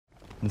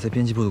你在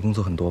编辑部的工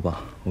作很多吧？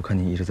我看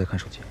你一直在看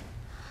手机。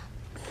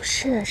不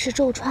是，是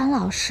周川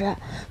老师，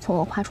从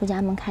我跨出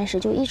家门开始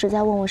就一直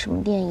在问我什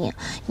么电影，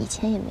以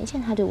前也没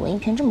见他对文艺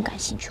片这么感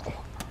兴趣过。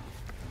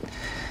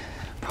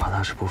怕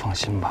他是不放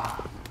心吧？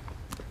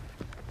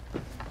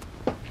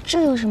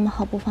这有什么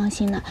好不放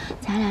心的？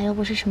咱俩又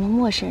不是什么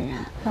陌生人。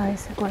不好意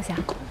思，坐下。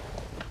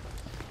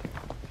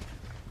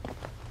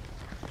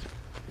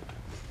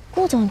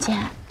顾总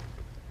监。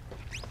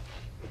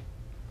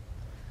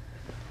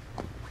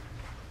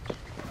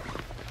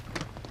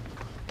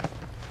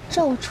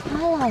 周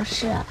川老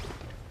师，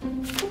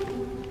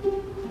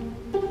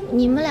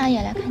你们俩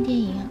也来看电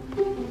影？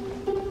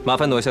麻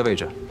烦挪一下位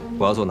置，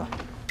我要坐哪？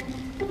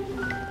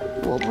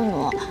我不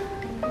挪，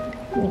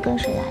你跟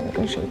谁来，你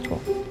跟谁坐。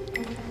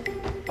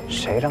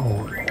谁让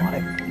我挪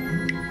嘞？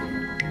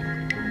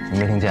你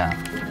没听见啊？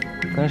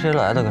跟谁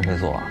来的跟谁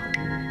坐啊？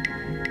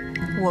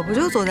我不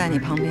就坐在你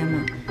旁边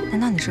吗？难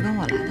道你是跟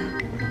我来的？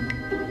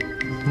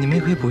你们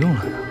也可以不用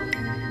来呀。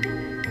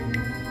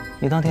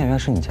你当电影院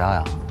是你家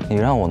呀，你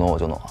让我挪我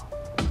就挪。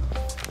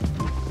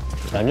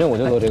 反正我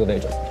就坐这个位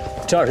置，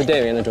这儿是电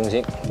影院的中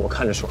心，我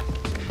看着爽。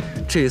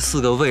这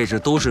4个位置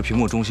都是屏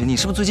幕中心，你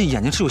是不是最近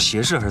眼睛是有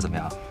斜视还是怎么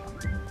样？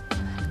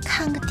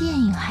看个电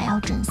影还要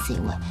争 C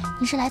位，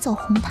你是来走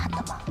红毯的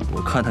吗？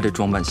我看他这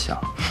装扮像。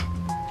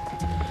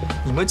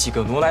你们几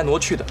个挪来挪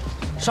去的，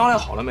商量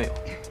好了没有？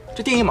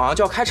这电影马上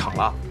就要开场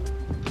了。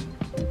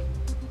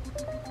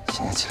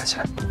现在起来起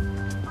来。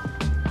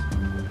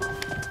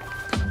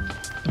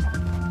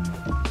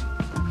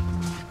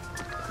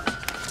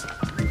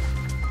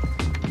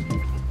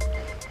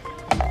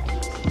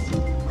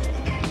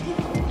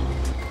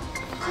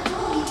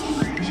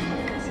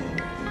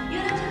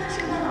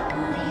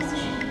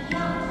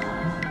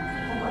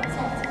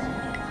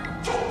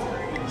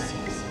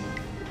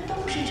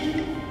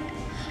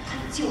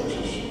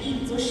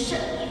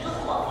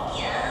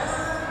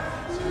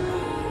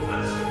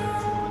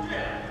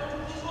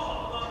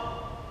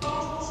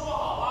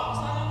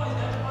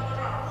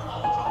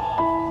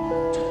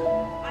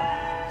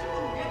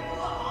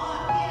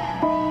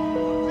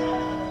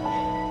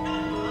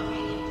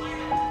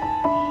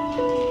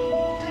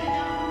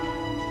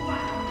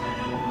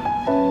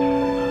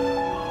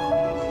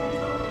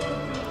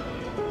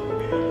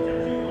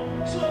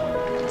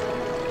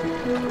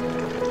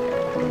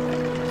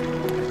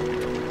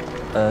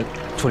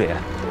 处理，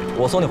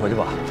我送你回去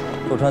吧。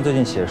周川最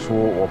近写书，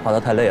我怕他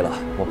太累了，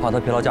我怕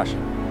他疲劳驾驶。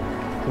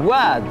喂，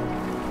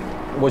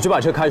我去把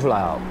车开出来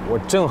啊！我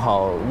正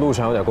好路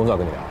上有点工作要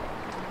跟你聊。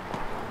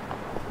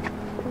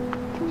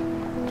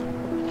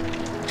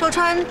周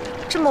川，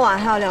这么晚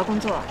还要聊工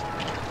作，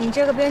你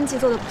这个编辑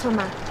做的不错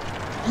吗？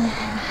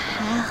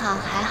还好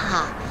还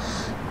好，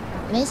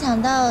没想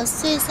到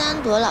碎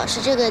三朵老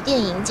师这个电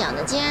影讲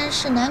的竟然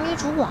是男女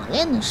主网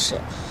恋的事。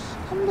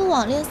他们都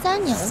网恋3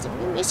年了，怎么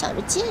也没想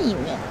着见一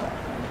面呢？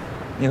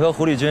 你和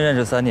胡立军认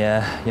识3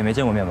年，也没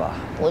见过面吧？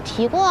我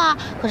提过啊，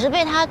可是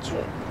被他拒。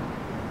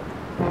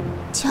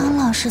姜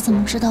老师怎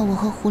么知道我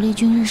和胡立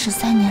军认识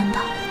3年的？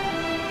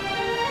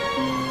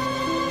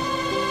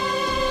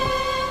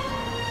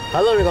还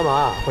愣着干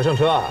嘛？快上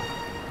车啊！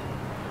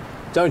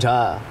张雨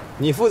晨，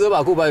你负责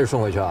把顾白玉送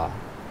回去啊！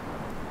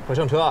快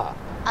上车啊！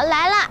啊，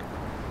来了。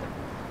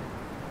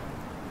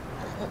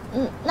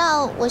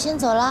那我先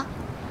走了。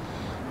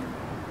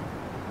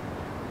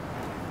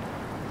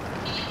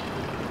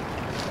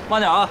 慢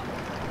点啊！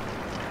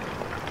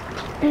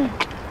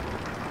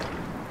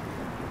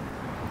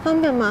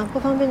方便吗？不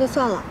方便就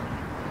算了。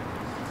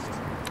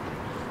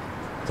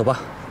走吧。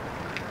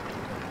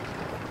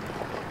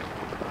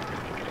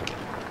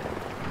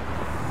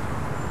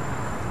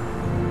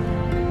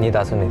你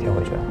打算哪天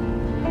回去啊？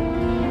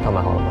票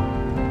买好了吗？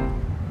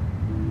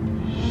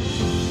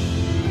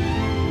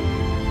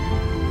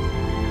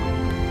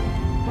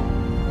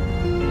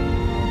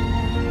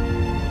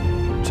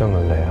这么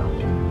累啊？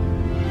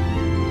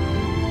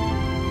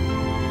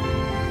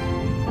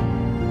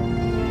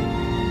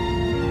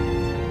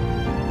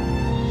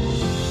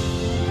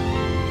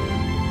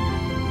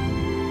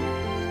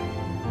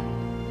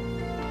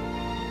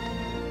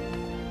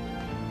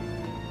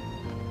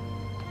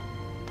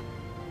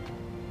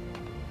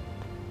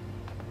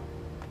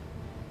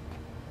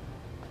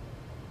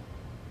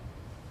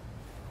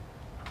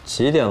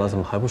 几点了？怎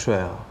么还不睡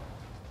啊？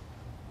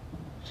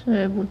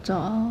睡不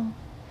着。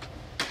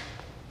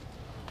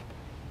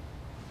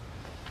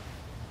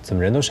怎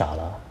么人都傻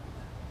了？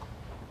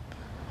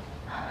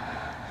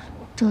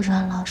周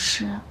川老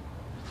师，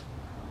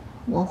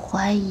我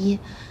怀疑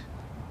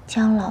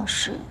姜老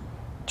师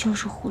就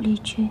是胡立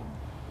军。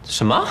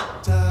什么？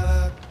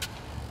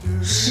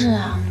是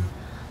啊，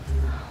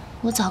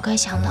我早该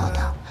想到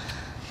的。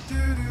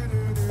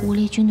胡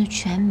立军的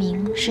全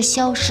名是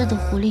消失的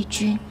胡立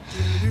军。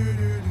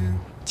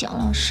 姜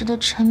老师的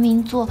成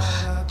名作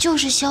就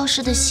是《消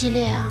失的》系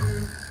列啊！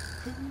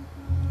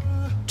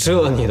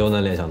这你都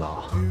能联想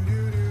到？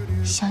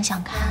想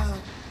想看，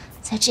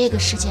在这个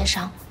世界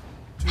上，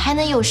还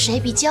能有谁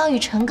比姜雨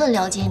晨更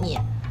了解你？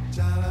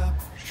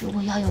如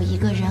果要有一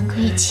个人可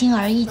以轻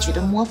而易举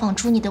地模仿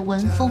出你的文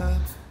风，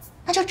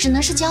那那就只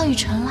能是江雨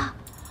晨了。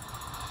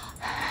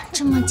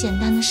这么简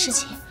单的事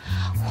情，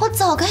我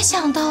早该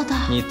想到的。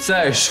你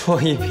再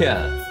说一遍，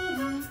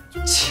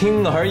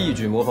轻而易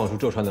举模仿出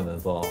周传的文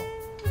风，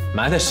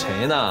埋汰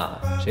谁呢？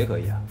谁可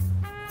以啊？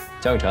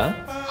江雨晨？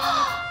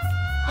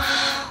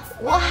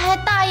我还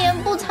大言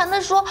不惭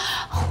地说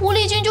胡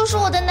立军就是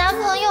我的男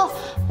朋友，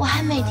我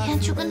还每天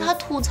去跟他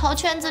吐槽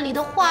圈子里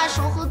的画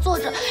手和作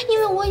者，因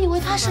为我以为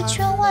他是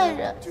圈外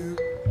人，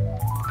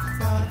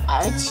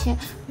而且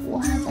我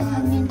还在他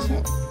面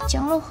前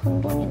讲了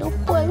很多你的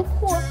坏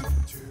话。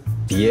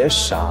别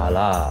傻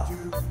了，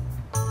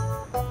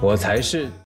我才是。